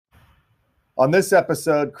On this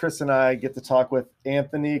episode, Chris and I get to talk with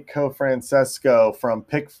Anthony Cofrancesco from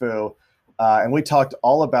PickFu, and we talked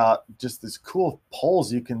all about just these cool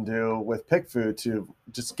polls you can do with PickFu to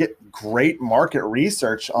just get great market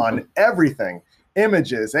research on everything: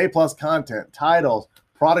 images, A+ content, titles,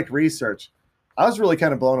 product research. I was really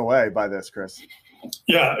kind of blown away by this, Chris.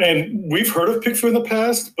 Yeah, and we've heard of PickFu in the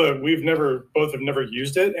past, but both have never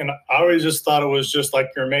used it. And I always just thought it was just like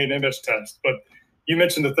your main image test. But you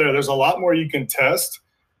mentioned it there. There's a lot more you can test.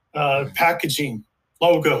 Packaging,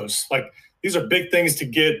 logos, like these are big things to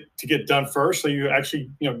get done first, so you actually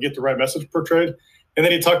get the right message portrayed. And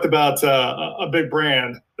then he talked about a big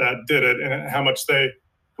brand that did it and how much they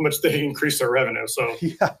increased their revenue. So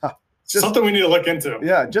yeah, something we need to look into.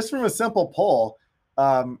 Yeah, just from a simple poll.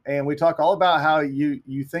 And we talk all about how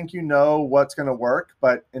you think you know what's going to work,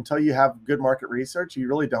 but until you have good market research, you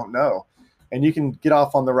really don't know. And you can get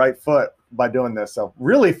off on the right foot by doing this. So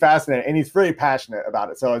really fascinating. And he's very passionate about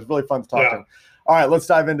it. So it's really fun to talk to him. All right, let's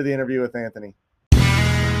dive into the interview with Anthony.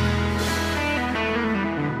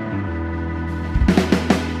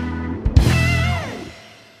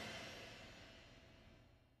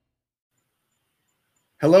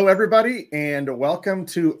 Hello, everybody, and welcome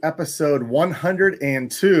to episode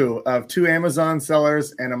 102 of Two Amazon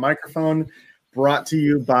Sellers and a Microphone, brought to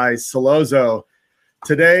you by Sellozo.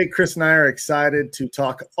 Today, Chris and I are excited to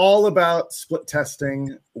talk all about split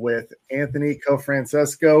testing with Anthony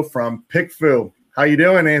Cofrancesco from PickFu. How you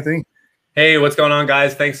doing, Anthony? Hey, what's going on,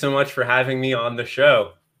 guys? Thanks so much for having me on the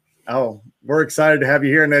show. Oh, we're excited to have you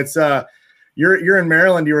here, and it's You're in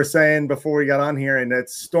Maryland, you were saying before we got on here, and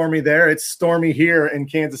it's stormy there. It's stormy here in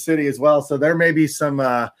Kansas City as well. So there may be some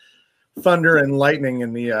thunder and lightning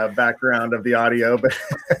in the background of the audio, but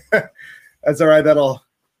that's all right. That'll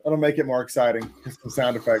make it more exciting. Some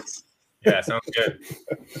sound effects. Yeah, sounds good.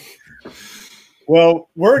 Well,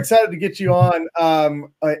 we're excited to get you on.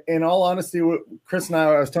 In all honesty, Chris and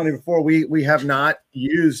I was telling you before, we have not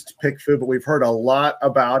used PickFu, but we've heard a lot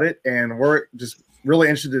about it, and we're just really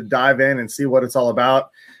interested to dive in and see what it's all about,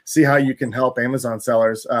 see how you can help Amazon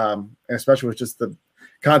sellers, especially with just the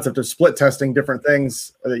concept of split testing different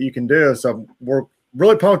things that you can do. So we're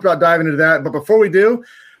really pumped about diving into that. But before we do,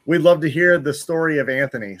 we'd love to hear the story of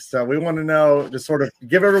Anthony. So we want to know, just sort of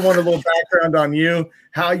give everyone a little background on you,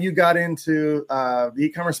 how you got into the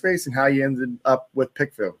e-commerce space and how you ended up with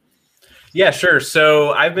PickFu. Yeah, sure.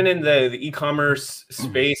 So I've been in the e-commerce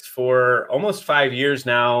space for almost 5 years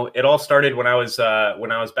now. It all started when I was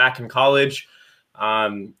back in college. I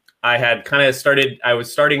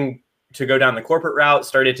was starting to go down the corporate route,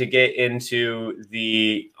 started to get into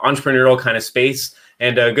the entrepreneurial kind of space.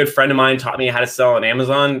 And a good friend of mine taught me how to sell on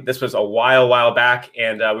Amazon. This was a while back.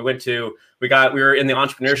 And we were in the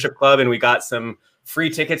entrepreneurship club, and we got some free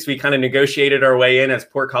tickets. We kind of negotiated our way in as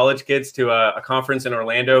poor college kids to a conference in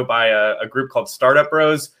Orlando by a group called Startup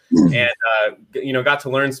Bros, and got to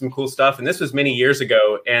learn some cool stuff. And this was many years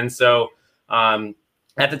ago. And so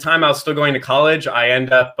at the time I was still going to college, I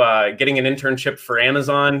end up getting an internship for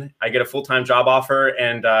Amazon. I get a full-time job offer,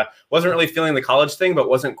 and wasn't really feeling the college thing, but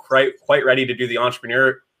wasn't quite ready to do the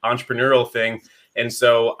entrepreneurial thing. And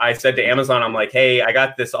so I said to Amazon, I'm like, hey, I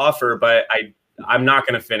got this offer, but I'm not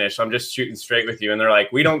going to finish. I'm just shooting straight with you. And they're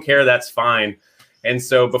like, we don't care. That's fine. And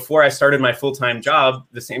so before I started my full-time job,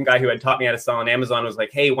 the same guy who had taught me how to sell on Amazon was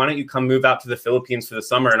like, hey, why don't you come move out to the Philippines for the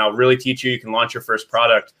summer, and I'll really teach you. You can launch your first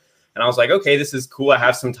product. And I was like, okay, this is cool. I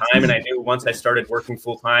have some time. And I knew once I started working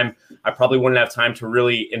full-time, I probably wouldn't have time to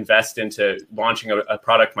really invest into launching a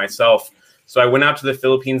product myself. So I went out to the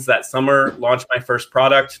Philippines that summer, launched my first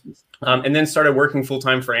product, and then started working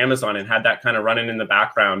full-time for Amazon and had that kind of running in the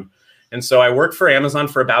background. And so I worked for Amazon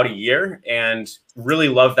for about a year and really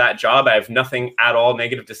loved that job. I have nothing at all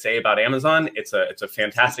negative to say about Amazon. It's a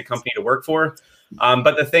fantastic company to work for.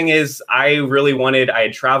 But the thing is, I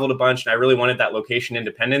had traveled a bunch, and I really wanted that location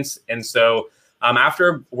independence. And so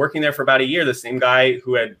after working there for about a year, the same guy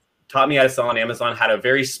who had taught me how to sell on Amazon had a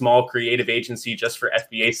very small creative agency just for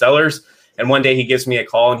FBA sellers. And one day he gives me a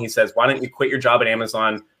call and he says, why don't you quit your job at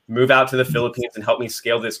Amazon, move out to the Philippines, and help me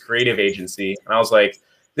scale this creative agency? And I was like,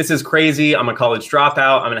 this is crazy. I'm a college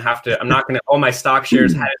dropout. All my stock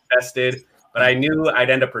shares had invested, but I knew I'd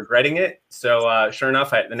end up regretting it. So sure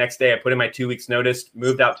enough, the next day I put in my 2 weeks notice,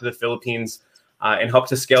 moved out to the Philippines, and helped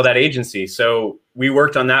to scale that agency. So we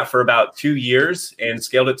worked on that for about 2 years and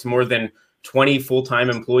scaled it to more than 20 full-time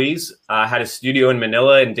employees, had a studio in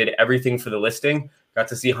Manila and did everything for the listing. Got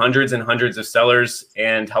to see hundreds and hundreds of sellers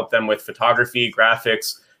and help them with photography,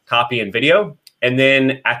 graphics, copy, and video. And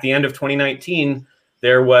then at the end of 2019,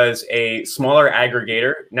 there was a smaller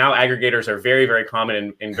aggregator. Now aggregators are very, very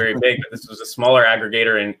common and very big, but this was a smaller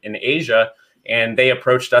aggregator in Asia. and they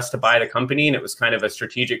approached us to buy the company, and it was kind of a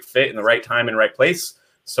strategic fit in the right time and right place.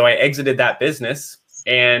 So I exited that business.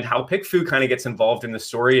 And how PickFu kind of gets involved in the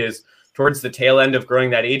story is towards the tail end of growing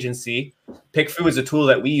that agency. PickFu is a tool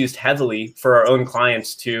that we used heavily for our own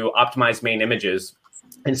clients to optimize main images.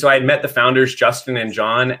 And so I had met the founders, Justin and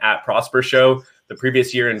John, at Prosper Show the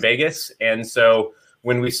previous year in Vegas. And so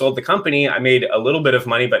when we sold the company, I made a little bit of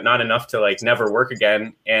money, but not enough to like never work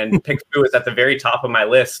again. And PickFu was at the very top of my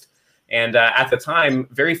list. And at the time,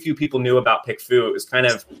 very few people knew about PickFu. It was kind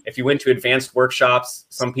of, if you went to advanced workshops,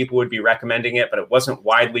 some people would be recommending it, but it wasn't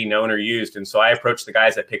widely known or used. And so I approached the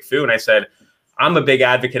guys at PickFu and I said, I'm a big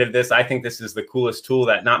advocate of this. I think this is the coolest tool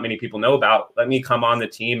that not many people know about. Let me come on the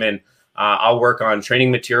team and I'll work on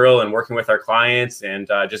training material and working with our clients and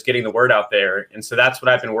just getting the word out there. And so that's what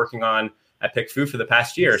I've been working on at PickFu for the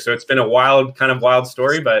past year. So it's been a wild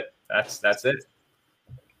story, but that's it.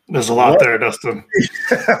 There's a lot there, Dustin.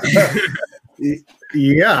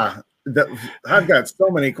 Yeah, I've got so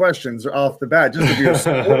many questions off the bat. Just to your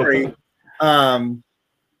story,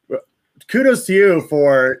 kudos to you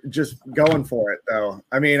for just going for it, though.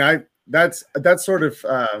 I mean, that's sort of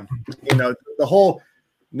the whole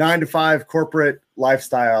 9-to-5 corporate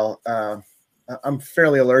lifestyle. I'm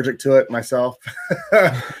fairly allergic to it myself,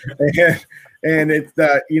 and it's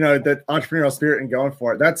that that entrepreneurial spirit and going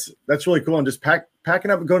for it. That's really cool. And just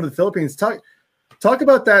packing up and going to the Philippines. Talk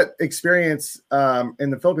about that experience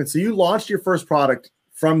in the Philippines. So you launched your first product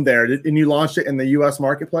from there, and you launched it in the U.S.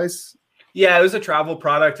 marketplace? Yeah, it was a travel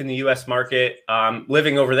product in the U.S. market,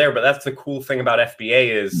 living over there. But that's the cool thing about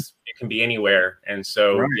FBA is it can be anywhere. And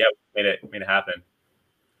so, right. Yeah, we made it happen.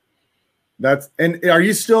 And are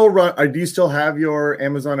you still do you still have your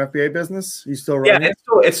Amazon FBA business? You still running? Yeah,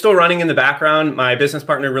 it's still running in the background. My business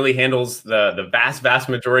partner really handles the vast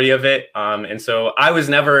majority of it. And so I was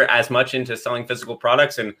never as much into selling physical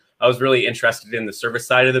products, and I was really interested in the service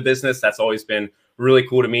side of the business. That's always been really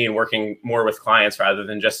cool to me, and working more with clients rather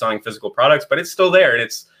than just selling physical products. But it's still there, and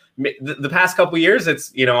it's the past couple of years.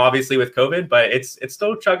 It's obviously with COVID, but it's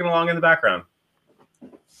still chugging along in the background.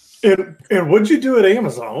 And what'd you do at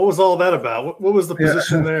Amazon? What was all that about? What was the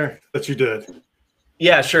position there that you did?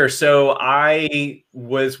 Yeah, sure. So I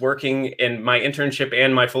was working in my internship,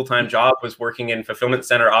 and my full-time job was working in fulfillment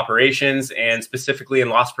center operations, and specifically in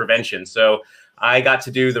loss prevention. So I got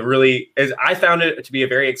to do I found it to be a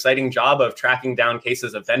very exciting job of tracking down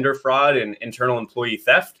cases of vendor fraud and internal employee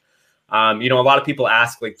theft. A lot of people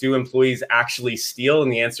ask, like, do employees actually steal?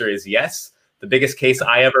 And the answer is yes. The biggest case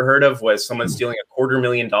I ever heard of was someone stealing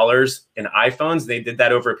 $250,000 in iPhones. They did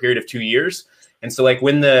that over a period of 2 years. And so, like,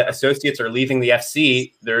 when the associates are leaving the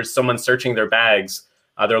FC, there's someone searching their bags,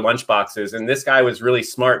 their lunch boxes. And this guy was really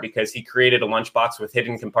smart because he created a lunchbox with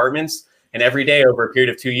hidden compartments. And every day over a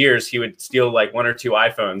period of 2 years, he would steal like 1 or 2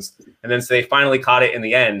 iPhones. And then so they finally caught it in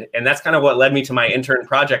the end. And that's kind of what led me to my intern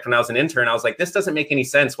project. When I was an intern, I was like, this doesn't make any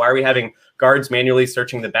sense. Why are we having guards manually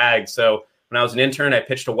searching the bag? So when I was an intern, I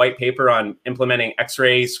pitched a white paper on implementing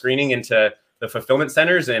X-ray screening into the fulfillment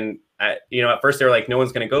centers. And, at first they were like, no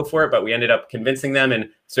one's going to go for it, but we ended up convincing them. And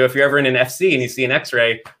so if you're ever in an FC and you see an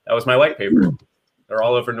X-ray, that was my white paper. They're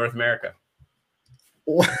all over North America.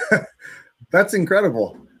 That's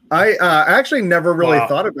incredible. I actually never really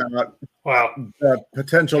thought about the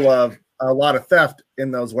potential of a lot of theft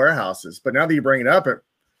in those warehouses. But now that you bring it up,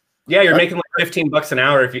 you're making like $15 an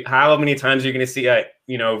hour. How many times are you going to see a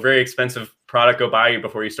very expensive product go by you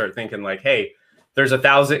before you start thinking like, hey, there's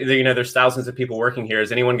there's thousands of people working here.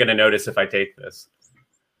 Is anyone going to notice if I take this?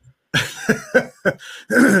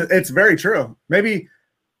 It's very true. Maybe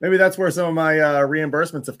that's where some of my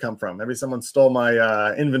reimbursements have come from. Maybe someone stole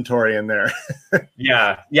my inventory in there.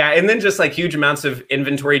 Yeah. And then just like huge amounts of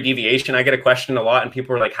inventory deviation. I get a question a lot, and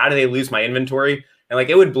people are like, how do they lose my inventory? And like,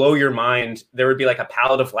 it would blow your mind. There would be like a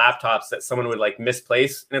pallet of laptops that someone would like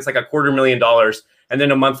misplace, and it's like $250,000. And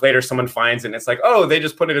then a month later, someone finds it, and it's like, oh, they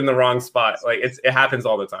just put it in the wrong spot. Like it happens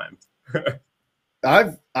all the time.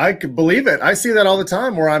 I could believe it. I see that all the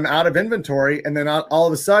time where I'm out of inventory, and then all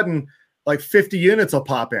of a sudden, like 50 units will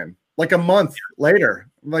pop in like a month later.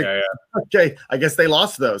 I'm like, okay, I guess they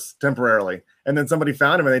lost those temporarily. And then somebody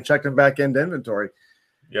found them and they checked them back into inventory.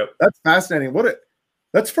 Yep. That's fascinating.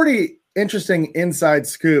 That's pretty interesting inside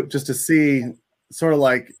scoop just to see sort of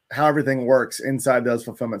like how everything works inside those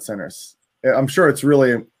fulfillment centers. I'm sure it's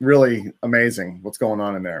really, really amazing what's going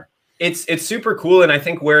on in there. It's super cool. And I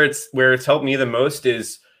think where it's helped me the most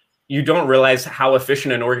is you don't realize how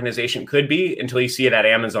efficient an organization could be until you see it at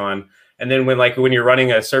Amazon. And then when you're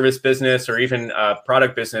running a service business or even a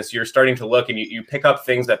product business, you're starting to look and you pick up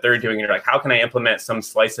things that they're doing. And you're like, how can I implement some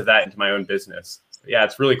slice of that into my own business? Yeah,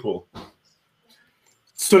 it's really cool.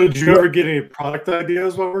 So did you ever get any product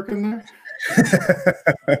ideas while working there?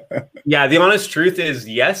 Yeah, the honest truth is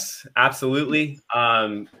yes, absolutely.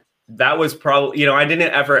 That was probably, I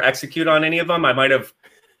didn't ever execute on any of them. I might have,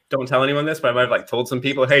 don't tell anyone this, but I might have like told some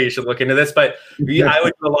people, hey, you should look into this. But I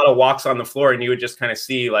would do a lot of walks on the floor, and you would just kind of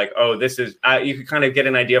see like, oh, this is, you could kind of get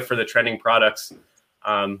an idea for the trending products.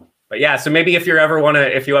 But yeah, so maybe if you ever want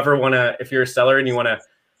to, if you're a seller and you want to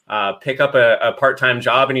pick up a part-time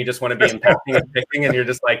job and you just want to be impacting and picking, and you're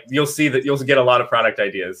just like, you'll see that you'll get a lot of product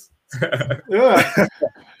ideas. Yeah.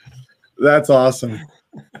 That's awesome.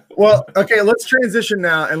 Well, okay, let's transition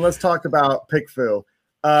now and let's talk about PickFu.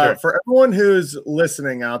 Sure. For everyone who's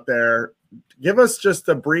listening out there, give us just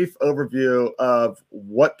a brief overview of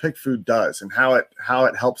what PickFu does and how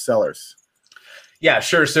it helps sellers. Yeah,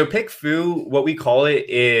 sure. So PickFu, what we call it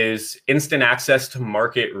is instant access to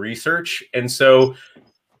market research. And so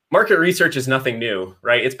market research is nothing new,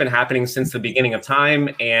 right? It's been happening since the beginning of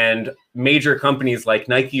time. And major companies like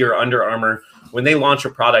Nike or Under Armour, when they launch a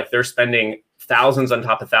product, they're spending thousands on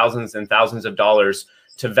top of thousands and thousands of dollars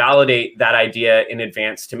to validate that idea in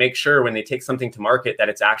advance, to make sure when they take something to market that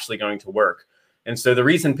it's actually going to work. And so the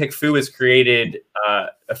reason PickFu was created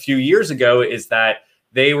a few years ago is that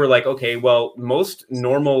they were like, okay, well, most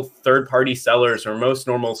normal third-party sellers or most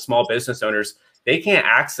normal small business owners, they can't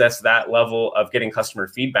access that level of getting customer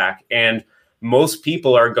feedback. And most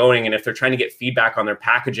people are going, and if they're trying to get feedback on their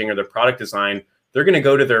packaging or their product design, they're going to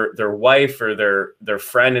go to their wife or their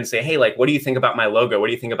friend and say, hey, like, what do you think about my logo? What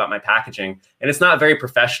do you think about my packaging? And it's not very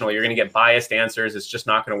professional. You're going to get biased answers. It's just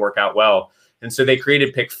not going to work out well. And so they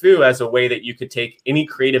created PickFu as a way that you could take any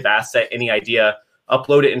creative asset, any idea,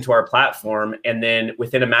 upload it into our platform, and then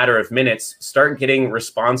within a matter of minutes, start getting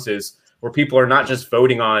responses where people are not just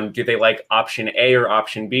voting on, do they like option A or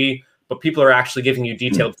option B, but people are actually giving you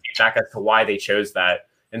detailed feedback as to why they chose that.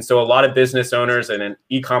 And so a lot of business owners and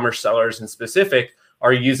e-commerce sellers in specific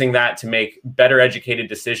are using that to make better educated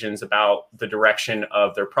decisions about the direction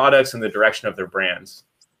of their products and the direction of their brands.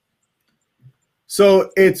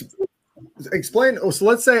 So explain. So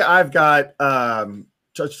let's say I've got,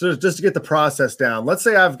 just to get the process down, let's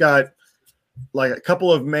say I've got like a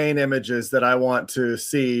couple of main images that I want to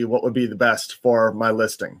see what would be the best for my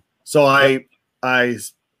listing. So I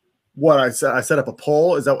set up a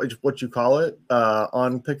poll. Is that what you call it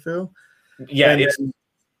on PickFu? Yeah.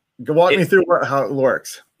 Walk me through how it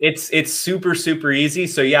works. It's super, super easy.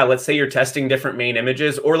 So yeah, let's say you're testing different main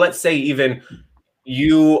images, or let's say even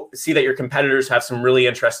you see that your competitors have some really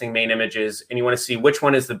interesting main images and you want to see which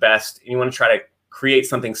one is the best, and you want to try to create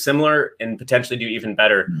something similar and potentially do even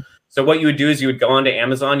better. So what you would do is you would go onto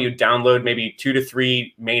Amazon, you'd download maybe 2 to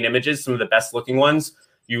 3 main images, some of the best looking ones.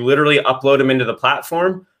 You literally upload them into the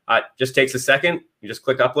platform. Just takes a second. You just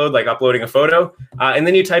click upload, like uploading a photo. And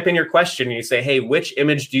then you type in your question and you say, hey, which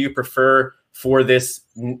image do you prefer for this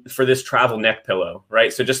travel neck pillow,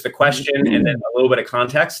 right? So just the question and then a little bit of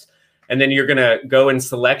context. And then you're going to go and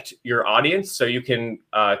select your audience. So you can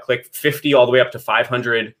click 50 all the way up to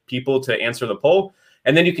 500 people to answer the poll.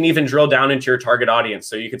 And then you can even drill down into your target audience.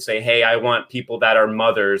 So you could say, hey, I want people that are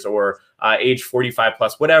mothers or age 45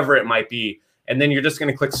 plus, whatever it might be. And then you're just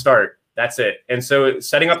going to click start. That's it. And so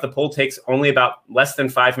setting up the poll takes only about less than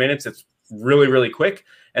 5 minutes. It's really, really quick.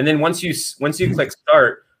 And then once you click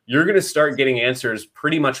start, you're going to start getting answers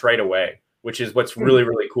pretty much right away, which is what's really,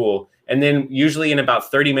 really cool. And then usually in about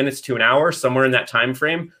 30 minutes to an hour, somewhere in that time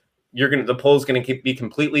frame, the poll is going to be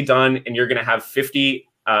completely done, and you're going to have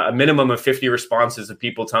a minimum of 50 responses of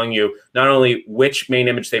people telling you not only which main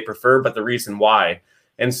image they prefer, but the reason why.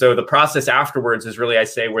 And so the process afterwards is really, I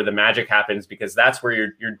say, where the magic happens, because that's where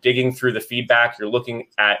you're digging through the feedback. You're looking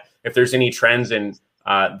at if there's any trends in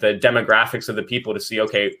the demographics of the people to see,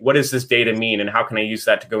 okay, what does this data mean, and how can I use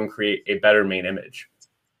that to go and create a better main image?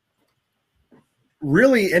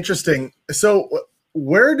 Really interesting. So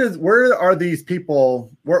where are these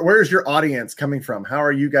people? Where's your audience coming from? How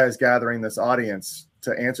are you guys gathering this audience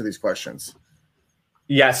to answer these questions?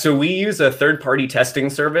 Yeah, so we use a third-party testing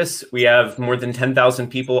service. We have more than 10,000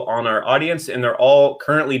 people on our audience, and they're all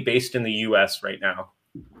currently based in the US right now.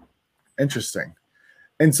 Interesting.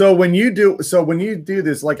 And so when you do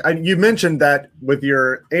this, like you mentioned that with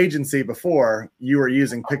your agency before, you were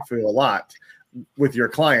using PickFu a lot with your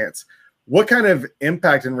clients. What kind of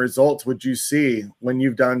impact and results would you see when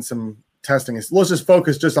you've done some testing? Let's just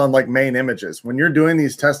focus just on like main images. When you're doing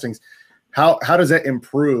these testings, how does that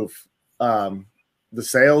improve the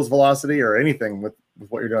sales velocity or anything with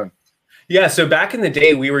what you're doing? Yeah, so back in the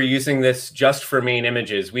day, we were using this just for main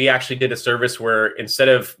images. We actually did a service where instead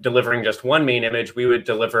of delivering just one main image, we would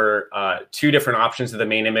deliver 2 different options of the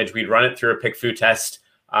main image. We'd run it through a PickFu test,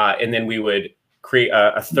 and then we would create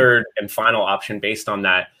a third and final option based on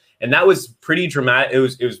that. And that was pretty dramatic. It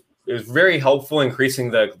was very helpful,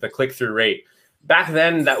 increasing the click-through rate. Back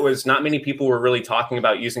then, that was not many people were really talking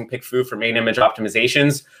about using PickFu for main image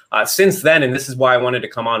optimizations. Since then, and this is why I wanted to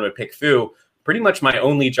come on with PickFu, pretty much my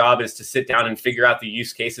only job is to sit down and figure out the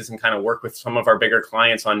use cases and kind of work with some of our bigger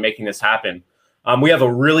clients on making this happen. We have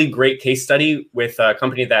a really great case study with a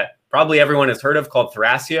company that probably everyone has heard of called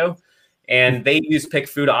Thrasio, and they use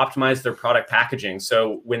PickFu to optimize their product packaging.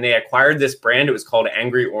 So when they acquired this brand, it was called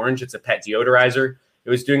Angry Orange. It's a pet deodorizer. It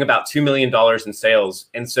was doing about $2 million in sales.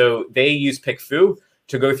 And so they use PickFu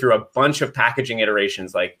to go through a bunch of packaging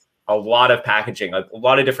iterations, like a lot of packaging, a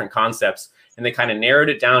lot of different concepts. And they kind of narrowed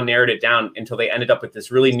it down until they ended up with this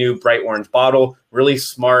really new bright orange bottle, really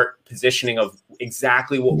smart positioning of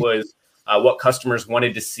exactly what customers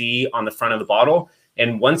wanted to see on the front of the bottle.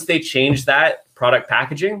 And once they changed that product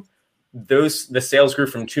packaging, the sales grew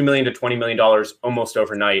from $2 million to $20 million almost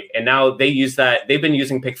overnight. And now they use that. They've been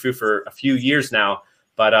using PickFu for a few years now.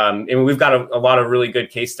 But and we've got a lot of really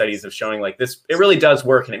good case studies of showing like this. It really does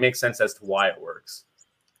work, and it makes sense as to why it works.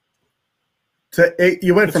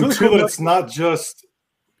 You went from really cool that it's not just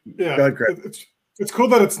it's cool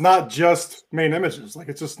that it's not just main images. Like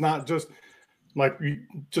it's just not just like you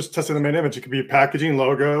just testing the main image. It could be packaging,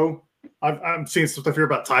 logo. I'm seeing some stuff here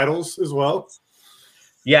about titles as well.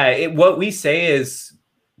 Yeah, what we say is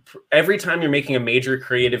every time you're making a major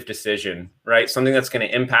creative decision, right, something that's going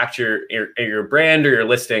to impact your brand or your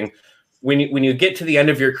listing, when you get to the end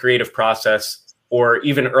of your creative process, or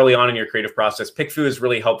even early on in your creative process, PickFu is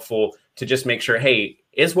really helpful to just make sure, hey,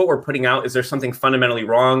 is what we're putting out, is there something fundamentally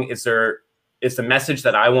wrong? Is the message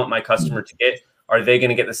that I want my customer to get, are they going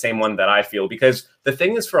to get the same one that I feel? Because the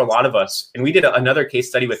thing is, for a lot of us, and we did another case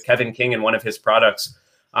study with Kevin King and one of his products,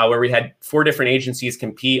 where we had 4 different agencies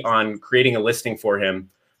compete on creating a listing for him.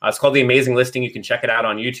 It's called The Amazing Listing. You can check it out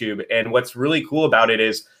on YouTube. And what's really cool about it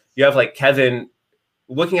is you have like Kevin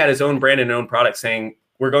looking at his own brand and own product saying,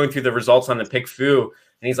 we're going through the results on the PickFu.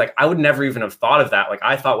 And he's like, I would never even have thought of that. Like,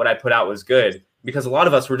 I thought what I put out was good, because a lot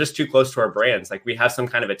of us were just too close to our brands. Like, we have some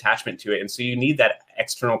kind of attachment to it. And so you need that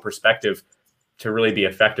external perspective to really be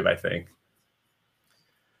effective, I think.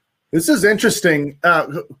 This is interesting.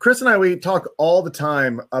 Chris and I, we talk all the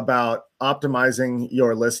time about optimizing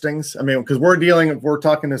your listings. I mean, because we're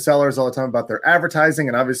talking to sellers all the time about their advertising,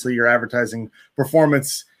 and obviously your advertising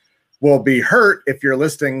performance will be hurt if your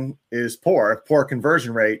listing is poor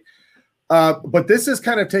conversion rate. But this is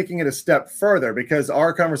kind of taking it a step further, because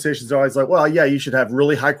our conversations are always like, well, yeah, you should have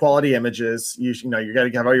really high quality images. You got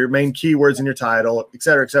to have all your main keywords in your title, et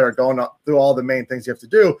cetera, going through all the main things you have to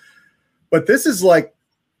do. But this is like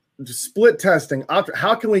split testing.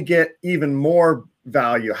 How can we get even more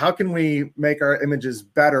value? How can we make our images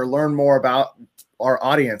better, learn more about our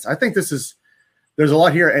audience? I think there's a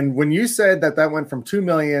lot here. And when you said that went from 2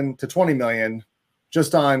 million to 20 million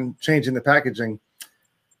just on changing the packaging,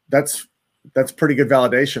 that's pretty good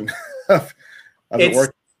validation of it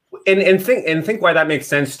working. And think why that makes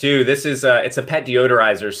sense too. This is it's a pet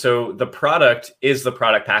deodorizer. So the product is the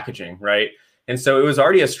product packaging, right? And so it was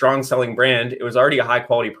already a strong selling brand. It was already a high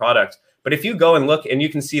quality product. But if you go and look, and you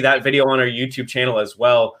can see that video on our YouTube channel as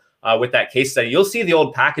well, with that case study, you'll see the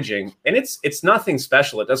old packaging, and it's nothing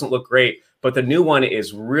special. It doesn't look great, but the new one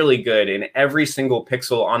is really good. And every single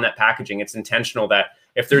pixel on that packaging, it's intentional that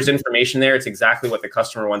if there's information there, it's exactly what the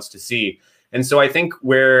customer wants to see. And so I think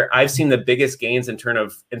where I've seen the biggest gains in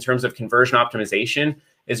terms of conversion optimization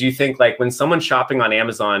is, you think like when someone's shopping on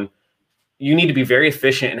Amazon, you need to be very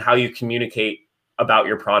efficient in how you communicate about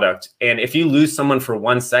your product. And if you lose someone for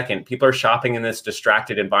 1 second, people are shopping in this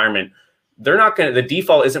distracted environment. The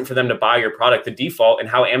default isn't for them to buy your product. The default and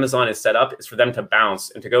how Amazon is set up is for them to bounce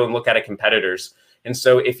and to go and look at competitors. And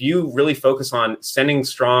so if you really focus on sending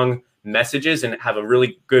strong messages and have a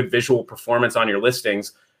really good visual performance on your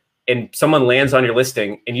listings, and someone lands on your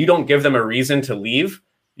listing and you don't give them a reason to leave,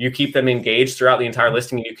 you keep them engaged throughout the entire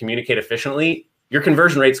listing, and you communicate efficiently, your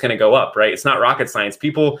conversion rate's going to go up, right? It's not rocket science.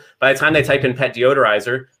 People, by the time they type in pet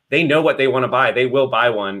deodorizer, they know what they want to buy. They will buy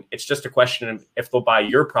one. It's just a question of if they'll buy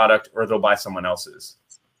your product or they'll buy someone else's.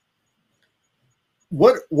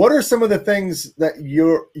 What are some of the things that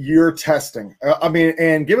you're testing? I mean,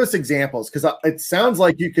 and give us examples, because it sounds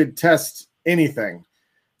like you could test anything.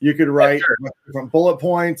 You could write different bullet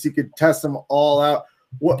points. You could test them all out.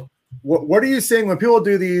 What are you seeing when people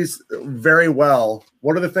do these very well?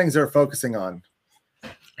 What are the things they're focusing on?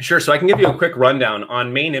 Sure. So I can give you a quick rundown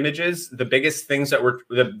on main images. The biggest things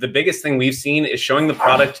the biggest thing we've seen is showing the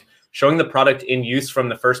product in use from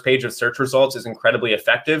the first page of search results is incredibly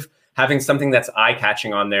effective. Having something that's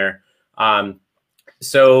eye-catching on there.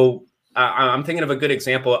 So I'm thinking of a good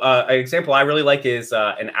example. An example I really like is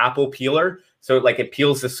an apple peeler. So like it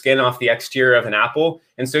peels the skin off the exterior of an apple.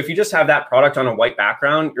 And so if you just have that product on a white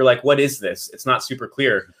background, you're like, what is this? It's not super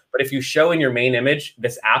clear. But if you show in your main image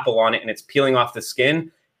this apple on it and it's peeling off the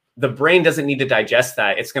skin, the brain doesn't need to digest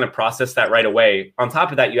that. It's going to process that right away. On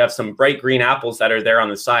top of that, you have some bright green apples that are there on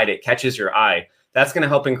the side. It catches your eye. That's going to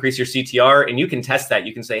help increase your CTR. And you can test that.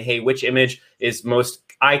 You can say, hey, which image is most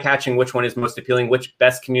eye-catching? Which one is most appealing? Which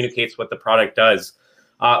best communicates what the product does?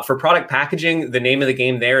 For product packaging, the name of the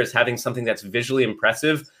game there is having something that's visually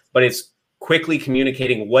impressive, but it's quickly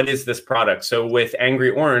communicating what is this product. So with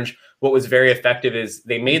Angry Orange, what was very effective is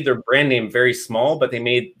they made their brand name very small, but they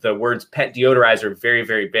made the words pet deodorizer very,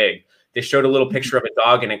 very big. They showed a little picture of a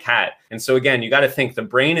dog and a cat. And so again, you got to think the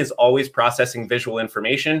brain is always processing visual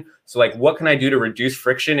information. So like, what can I do to reduce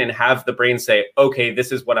friction and have the brain say, okay,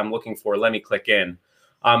 this is what I'm looking for. Let me click in.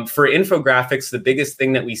 For infographics, the biggest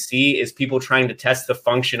thing that we see is people trying to test the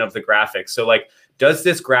function of the graphic. So like, does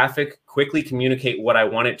this graphic quickly communicate what I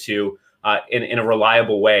want it to in a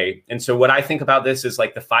reliable way? And so what I think about this is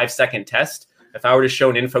like the 5-second test. If I were to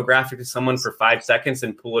show an infographic to someone for 5 seconds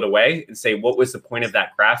and pull it away and say, what was the point of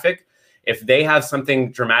that graphic? If they have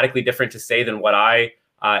something dramatically different to say than what I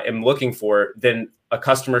am looking for, then a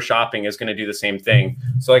customer shopping is going to do the same thing.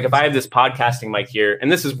 So like if I have this podcasting mic here, and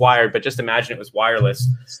this is wired, but just imagine it was wireless,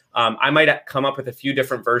 I might come up with a few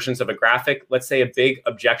different versions of a graphic. Let's say a big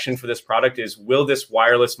objection for this product is, will this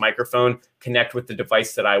wireless microphone connect with the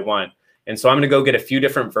device that I want? And so I'm going to go get a few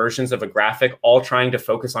different versions of a graphic, all trying to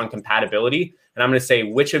focus on compatibility. And I'm going to say,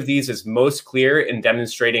 which of these is most clear in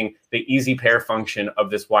demonstrating the easy pair function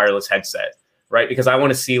of this wireless headset, right? Because I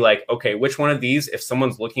want to see like, okay, which one of these, if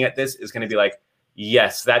someone's looking at this, is going to be like,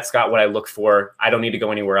 yes, that's got what I look for. I don't need to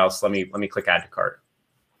go anywhere else. Let me click add to cart.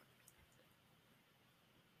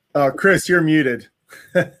 Chris, you're muted.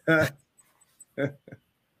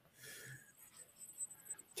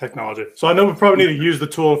 Technology. So I know we probably need to use the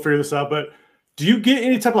tool to figure this out, but do you get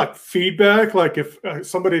any type of like feedback? Like if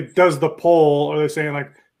somebody does the poll, are they saying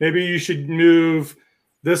like, maybe you should move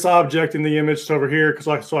this object in the image to over here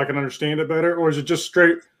so I can understand it better? Or is it just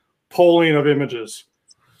straight polling of images?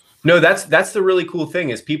 No, that's the really cool thing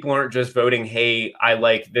is people aren't just voting, hey, I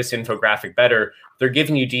like this infographic better. They're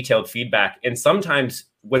giving you detailed feedback. And sometimes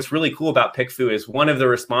what's really cool about PickFu is one of the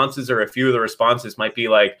responses or a few of the responses might be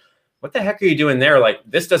like, what the heck are you doing there? Like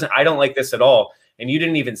I don't like this at all. And you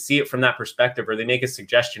didn't even see it from that perspective, or they make a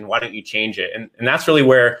suggestion, why don't you change it? And that's really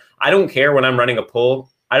where I don't care when I'm running a poll.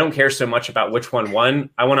 I don't care so much about which one won.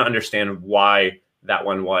 I want to understand why that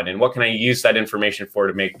one won and what can I use that information for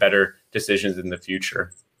to make better decisions in the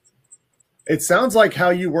future. It sounds like how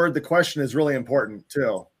you word the question is really important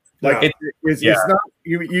too. Like it's not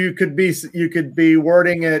you could be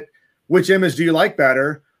wording it, which image do you like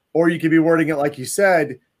better? Or you could be wording it like you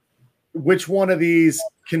said, which one of these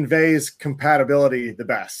conveys compatibility the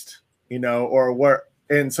best, or where.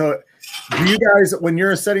 And so do you guys, when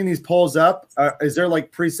you're setting these polls up, is there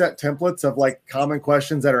like preset templates of like common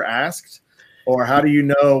questions that are asked, or how do you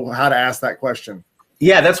know how to ask that question?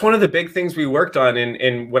 Yeah, that's one of the big things we worked on.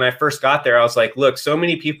 And when I first got there, I was like, look, so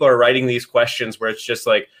many people are writing these questions where it's just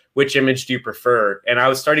like, which image do you prefer? And I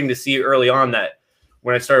was starting to see early on that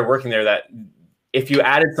when I started working there, that if you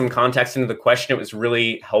added some context into the question, it was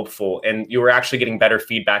really helpful and you were actually getting better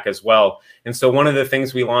feedback as well. And so one of the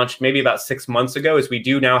things we launched maybe about 6 months ago is we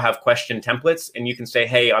do now have question templates, and you can say,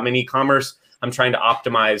 hey, I'm in e-commerce. I'm trying to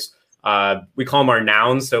optimize. We call them our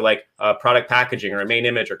nouns. So like product packaging or a main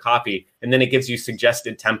image or copy, and then it gives you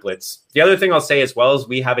suggested templates. The other thing I'll say as well is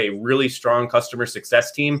we have a really strong customer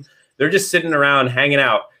success team. They're just sitting around hanging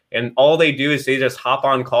out, and all they do is they just hop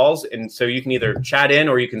on calls. And so you can either chat in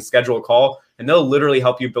or you can schedule a call, and they'll literally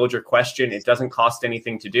help you build your question. It doesn't cost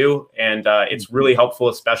anything to do. And it's really helpful,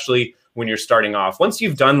 especially when you're starting off. Once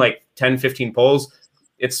you've done like 10, 15 polls,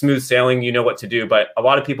 it's smooth sailing, you know what to do. But a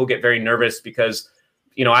lot of people get very nervous because,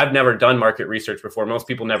 I've never done market research before. Most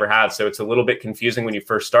people never have. So it's a little bit confusing when you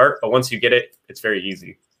first start, but once you get it, it's very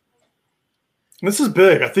easy. This is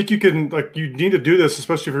big. I think you need to do this,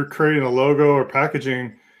 especially if you're creating a logo or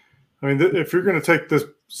packaging. I mean, if you're going to take this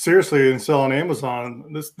seriously and sell on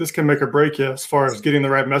Amazon, this can make or break you as far as getting the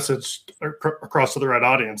right message across to the right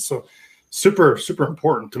audience. So super, super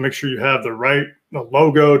important to make sure you have the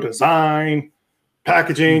logo, design,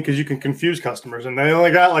 packaging, because you can confuse customers and they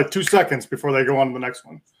only got like 2 seconds before they go on to the next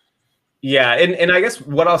one. Yeah. And I guess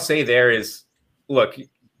what I'll say there is, look,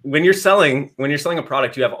 when you're selling a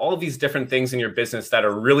product, you have all of these different things in your business that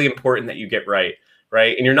are really important that you get right.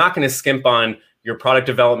 And you're not going to skimp on your product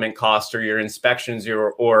development cost or your inspections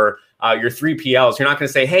or your 3PLs. You're not going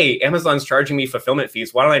to say, hey, Amazon's charging me fulfillment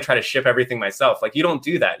fees. Why don't I try to ship everything myself? Like, you don't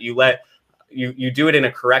do that. You do it in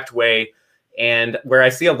a correct way. And where I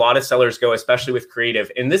see a lot of sellers go, especially with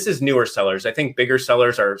creative, and this is newer sellers, I think bigger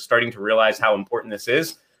sellers are starting to realize how important this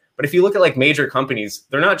is. But if you look at like major companies,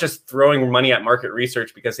 they're not just throwing money at market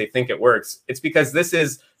research because they think it works. It's because this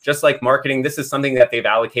is just like marketing. This is something that they've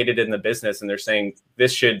allocated in the business, and they're saying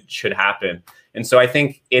this should happen. And so I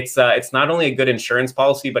think it's not only a good insurance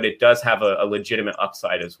policy, but it does have a legitimate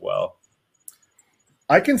upside as well.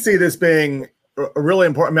 I can see this being really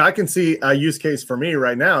important. I mean, I can see a use case for me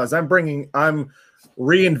right now as I'm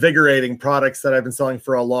reinvigorating products that I've been selling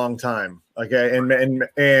for a long time. Okay.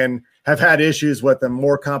 And have had issues with them,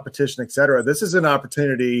 more competition, et cetera. This is an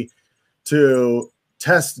opportunity to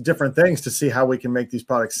test different things to see how we can make these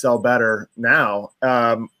products sell better now,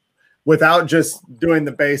 without just doing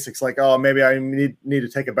the basics like, oh, maybe I need to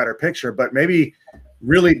take a better picture, but maybe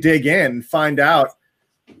really dig in, find out,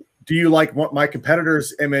 do you like my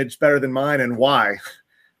competitor's image better than mine and why?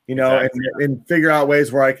 Exactly. and figure out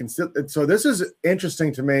ways where I can sit. So this is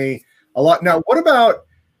interesting to me a lot. Now, what about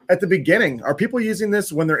at the beginning? Are people using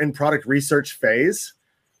this when they're in product research phase?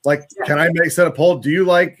 Like, can I set a poll? Do you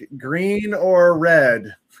like green or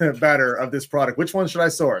red better of this product? Which one should I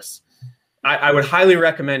source? I would highly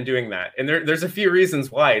recommend doing that. And there's a few reasons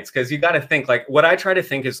why. It's because you got to think, like, what I try to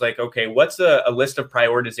think is like, okay, what's a list of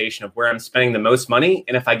prioritization of where I'm spending the most money?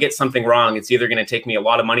 And if I get something wrong, it's either going to take me a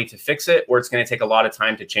lot of money to fix it, or it's going to take a lot of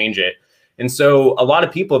time to change it. And so a lot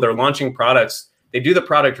of people, they're launching products, they do the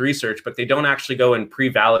product research, but they don't actually go and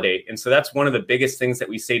pre-validate. And so that's one of the biggest things that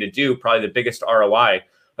we say to do, probably the biggest ROI.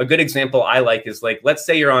 A good example I like is like, let's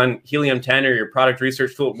say you're on Helium 10 or your product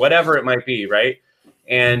research tool, whatever it might be, right?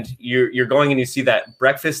 And you're going and you see that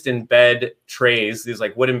breakfast in bed trays, these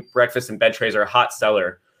like wooden breakfast in bed trays are a hot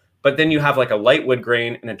seller. But then you have like a light wood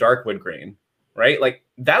grain and a dark wood grain, right? Like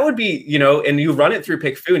that would be, and you run it through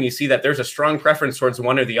PickFu and you see that there's a strong preference towards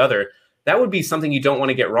one or the other. That would be something you don't want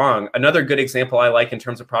to get wrong. Another good example I like in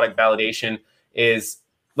terms of product validation is,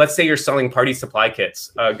 let's say you're selling party supply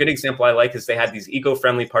kits. A good example I like is they had these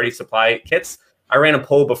eco-friendly party supply kits. I ran a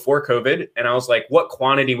poll before COVID and I was like, what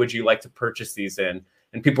quantity would you like to purchase these in?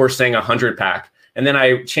 And people were saying 100 pack. And then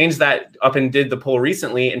I changed that up and did the poll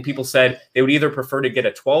recently. And people said they would either prefer to get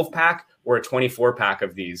a 12 pack or a 24 pack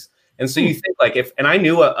of these. And so you think like and I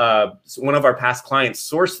knew one of our past clients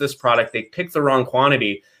sourced this product, they picked the wrong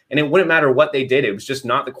quantity. And it wouldn't matter what they did. It was just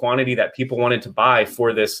not the quantity that people wanted to buy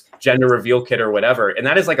for this gender reveal kit or whatever. And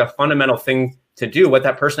that is like a fundamental thing to do. What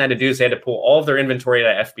that person had to do is they had to pull all of their inventory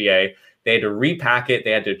at FBA. They had to repack it.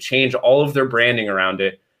 They had to change all of their branding around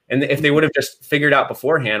it. And if they would have just figured out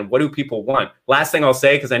beforehand, what do people want? Last thing I'll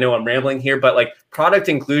say, because I know I'm rambling here, but like product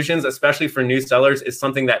inclusions, especially for new sellers, is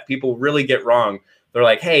something that people really get wrong. They're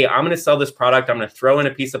like, hey, I'm going to sell this product. I'm going to throw in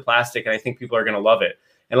a piece of plastic and I think people are going to love it.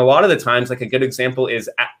 And a lot of the times, like a good example is,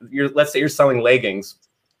 let's say you're selling leggings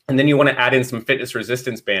and then you want to add in some fitness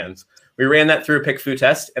resistance bands. We ran that through a PickFu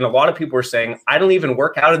test and a lot of people were saying, I don't even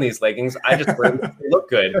work out in these leggings. I just wear them to look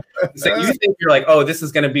good. So you think you're like, oh, this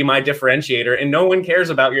is going to be my differentiator, and no one cares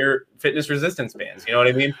about your fitness resistance bands. You know what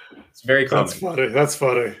I mean? It's very common. That's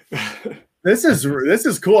funny. This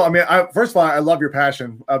is cool. I mean, first of all, I love your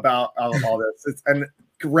passion about all this. And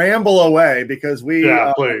ramble away because we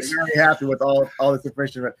are very happy with all this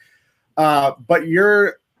information. But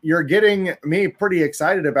you're getting me pretty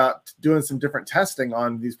excited about doing some different testing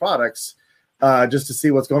on these products just to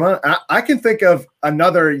see what's going on. I can think of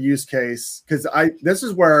another use case because this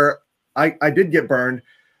is where I did get burned.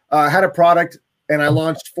 I had a product and I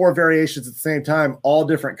launched 4 variations at the same time, all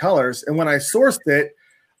different colors. And when I sourced it,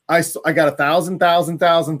 I got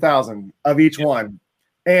 1,000 of each one.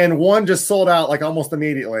 And one just sold out like almost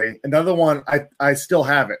immediately. Another one, I still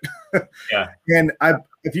have it. Yeah. And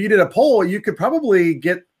if you did a poll, you could probably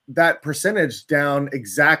get that percentage down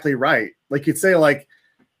exactly right. Like you'd say like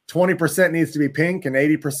 20% needs to be pink and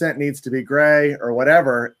 80% needs to be gray or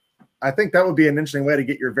whatever. I think that would be an interesting way to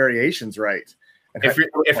get your variations right. If you're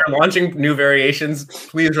launching new variations,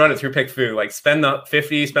 please run it through PickFu. Like spend the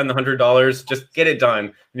 $50, spend the $100, just get it done.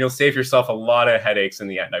 And you'll save yourself a lot of headaches in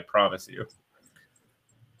the end. I promise you.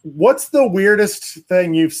 What's the weirdest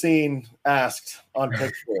thing you've seen asked on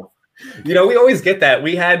PickFu? We always get that.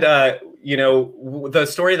 We had, the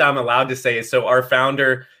story that I'm allowed to say is, so our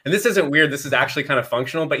founder, and this isn't weird, this is actually kind of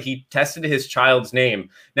functional, but he tested his child's name.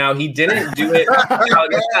 Now, he didn't do it.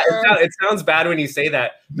 It sounds bad when you say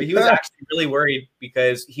that, but he was actually really worried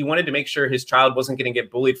because he wanted to make sure his child wasn't going to get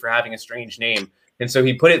bullied for having a strange name. And so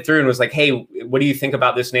he put it through and was like, hey, what do you think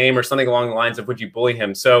about this name, or something along the lines of, would you bully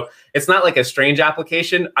him? So it's not like a strange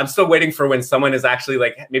application. I'm still waiting for when someone is actually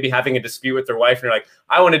like maybe having a dispute with their wife and you're like,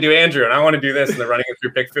 I want to do Andrew and I want to do this, and they're running it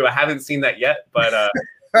through PickFu. I haven't seen that yet, but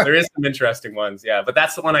there is some interesting ones. Yeah, but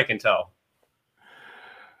that's the one I can tell.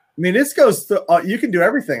 I mean, this goes to, you can do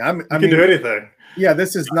everything. I mean, do anything. Yeah,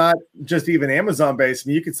 this is not just even Amazon based. I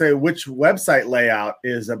mean, you could say which website layout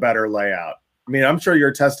is a better layout. I mean, I'm sure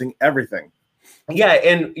you're testing everything. Yeah,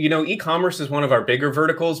 and e-commerce is one of our bigger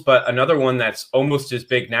verticals, but another one that's almost as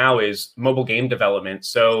big now is mobile game development.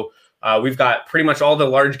 So we've got pretty much all the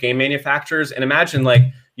large game manufacturers, and imagine like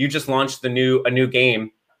you just launched a new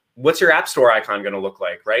game. What's your app store icon going to look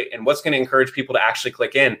like, right? And what's going to encourage people to actually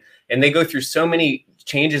click in? And they go through so many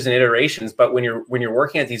changes and iterations, but when you're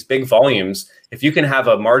working at these big volumes, if you can have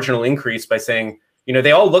a marginal increase by saying,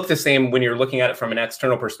 they all look the same when you're looking at it from an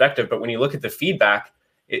external perspective, but when you look at the feedback,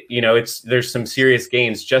 there's some serious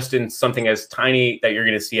gains just in something as tiny that you're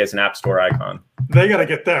going to see as an app store icon. They got to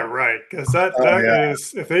get that right, because that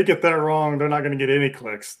is, if they get that wrong, they're not going to get any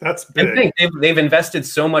clicks. That's big. They've invested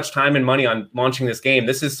so much time and money on launching this game.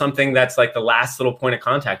 This is something that's like the last little point of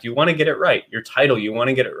contact. You want to get it right. Your title, you want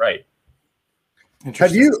to get it right.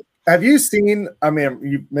 Have you seen? I mean,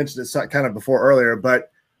 you mentioned it kind of before earlier,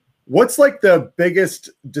 but what's like the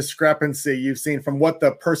biggest discrepancy you've seen from what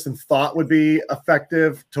the person thought would be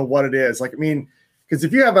effective to what it is? Like, I mean, because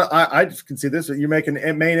if you have I just can see this, you make a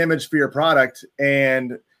main image for your product,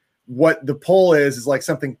 and what the pull is like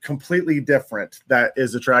something completely different that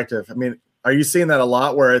is attractive. I mean, are you seeing that a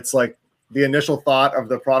lot where it's like the initial thought of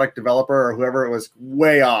the product developer or whoever it was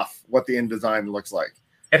way off what the end design looks like?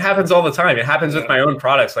 It happens all the time. It happens with my own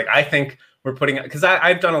products. Like I think we're putting, because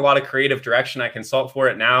I've done a lot of creative direction. I consult for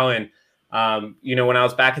it now. And, when I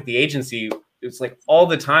was back at the agency, it's like all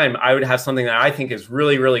the time I would have something that I think is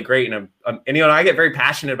really, really great. And I get very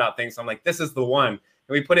passionate about things. I'm like, this is the one. And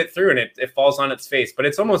we put it through and it falls on its face. But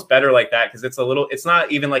it's almost better like that, because it's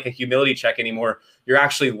not even like a humility check anymore. You're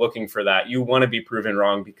actually looking for that. You want to be proven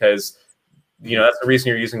wrong because, that's the reason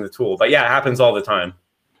you're using the tool. But yeah, it happens all the time.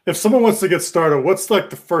 If someone wants to get started, what's like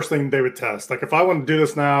the first thing they would test? Like if I want to do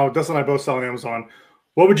this now, Dustin and I both sell on Amazon,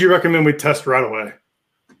 what would you recommend we test right away?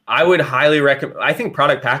 I would highly recommend, I think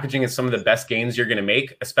product packaging is some of the best gains you're going to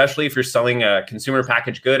make, especially if you're selling a consumer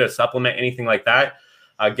packaged good, a supplement, anything like that,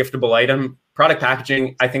 a giftable item. Product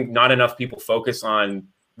packaging, I think not enough people focus on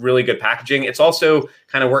really good packaging. It's also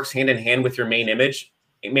kind of works hand in hand with your main image.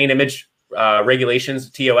 Main image regulations,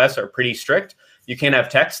 TOS, are pretty strict. You can't have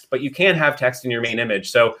text, but you can have text in your main image.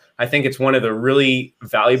 So I think it's one of the really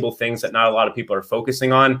valuable things that not a lot of people are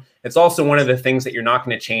focusing on. It's also one of the things that you're not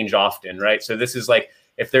going to change often, right? So this is like,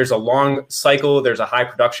 if there's a long cycle, there's a high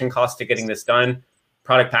production cost to getting this done,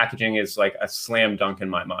 product packaging is like a slam dunk in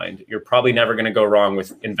my mind. You're probably never going to go wrong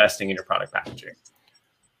with investing in your product packaging.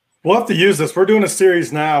 We'll have to use this. We're doing a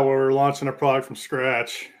series now where we're launching a product from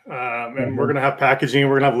scratch, and we're going to have packaging.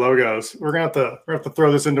 We're going to have logos. We're going to have to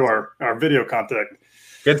throw this into our video content.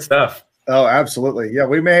 Good stuff. Oh, absolutely. Yeah,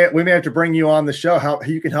 we may have to bring you on the show. How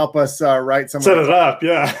you can help us write some. Set it up.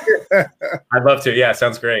 Yeah. I'd love to. Yeah,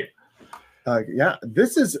 sounds great. Yeah,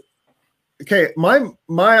 this is okay. My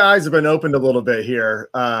eyes have been opened a little bit here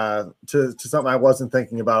to something I wasn't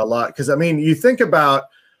thinking about a lot. Because I mean, you think about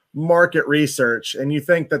market research and you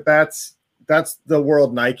think that's the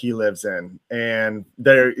world Nike lives in, and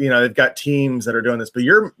they've got teams that are doing this, but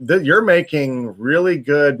you're making really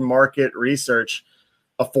good market research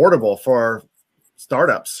affordable for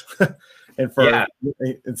startups and for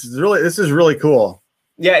this is really cool.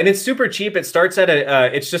 Yeah, and it's super cheap. It starts at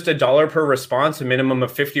it's just $1 per response, a minimum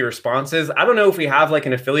of 50 responses. I don't know if we have like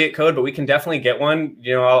an affiliate code, but we can definitely get one.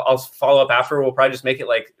 I'll follow up after. We'll probably just make it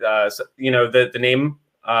like the name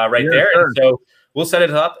right there. Sure. And so we'll set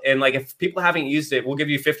it up. And like if people haven't used it, we'll give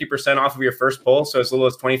you 50% off of your first pull. So it's a little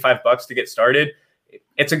as $25 to get started.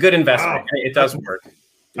 It's a good investment. Wow. It does work.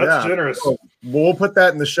 That's generous. Cool. We'll put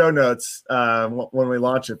that in the show notes when we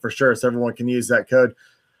launch it for sure, so everyone can use that code.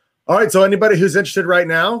 All right. So anybody who's interested right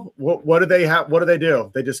now, what do they have? What do they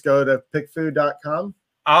do? They just go to pickfu.com.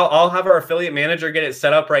 I'll have our affiliate manager get it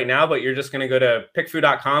set up right now, but you're just going to go to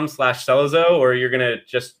pickfu.com/Celazo, or you're going to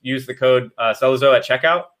just use the code Celazo at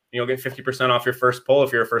checkout. You'll get 50% off your first pull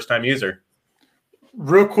if you're a first-time user.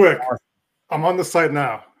 Real quick, I'm on the site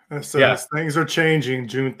now. It says things are changing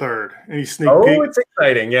June 3rd. Any sneak peek? Oh, it's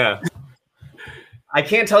exciting. Yeah. I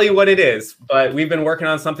can't tell you what it is, but we've been working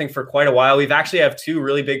on something for quite a while. We've actually have two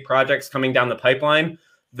really big projects coming down the pipeline.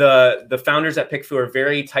 The founders at PickFu are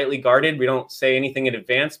very tightly guarded. We don't say anything in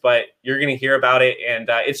advance, but you're going to hear about it, and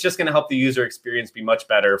it's just going to help the user experience be much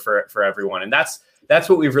better for everyone. And that's that's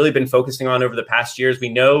what we've really been focusing on over the past years. We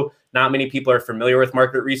know not many people are familiar with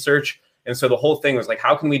market research. And so the whole thing was like,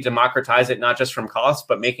 how can we democratize it, not just from cost,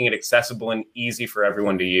 but making it accessible and easy for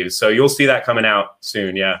everyone to use? So you'll see that coming out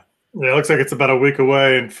soon. Yeah. Yeah, it looks like it's about a week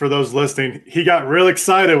away. And for those listening, he got real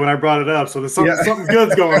excited when I brought it up. So there's something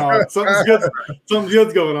good's going on. Something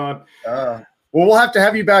good's going on. Well, we'll have to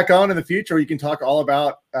have you back on in the future. You can talk all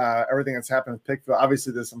about everything that's happened with PickFu.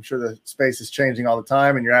 Obviously, I'm sure the space is changing all the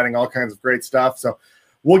time, and you're adding all kinds of great stuff. So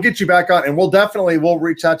we'll get you back on, and we'll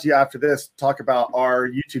reach out to you after this, talk about our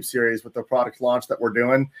YouTube series with the product launch that we're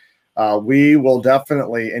doing. We will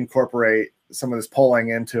definitely incorporate some of this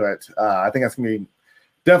polling into it. I think that's going to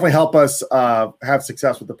definitely help us have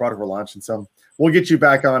success with the product we're launching. So we'll get you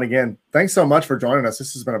back on again. Thanks so much for joining us.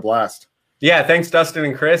 This has been a blast. Yeah, thanks, Dustin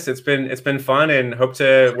and Chris. It's been fun, and hope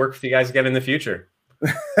to work with you guys again in the future.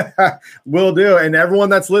 Will do. And everyone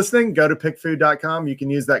that's listening, go to pickfood.com. You can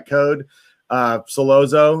use that code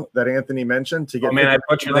Solozo that Anthony mentioned to get. Oh man, I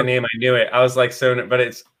butchered the name. I knew it. I was like, but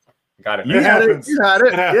it's got it. You had it. Yeah,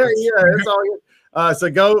 it's all good. So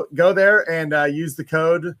go there and use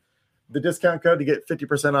the discount code to get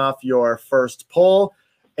 50% off your first poll.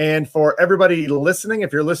 And for everybody listening,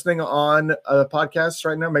 if you're listening on a podcast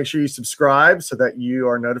right now, make sure you subscribe so that you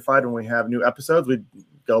are notified when we have new episodes. We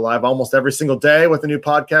go live almost every single day with a new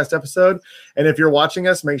podcast episode. And if you're watching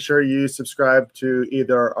us, make sure you subscribe to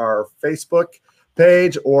either our Facebook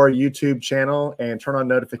page or YouTube channel and turn on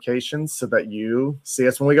notifications so that you see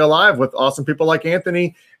us when we go live with awesome people like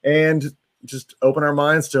Anthony, and just open our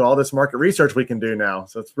minds to all this market research we can do now.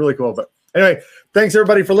 So it's really cool. But anyway, thanks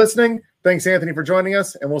everybody for listening. Thanks, Anthony, for joining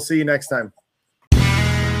us, and we'll see you next time.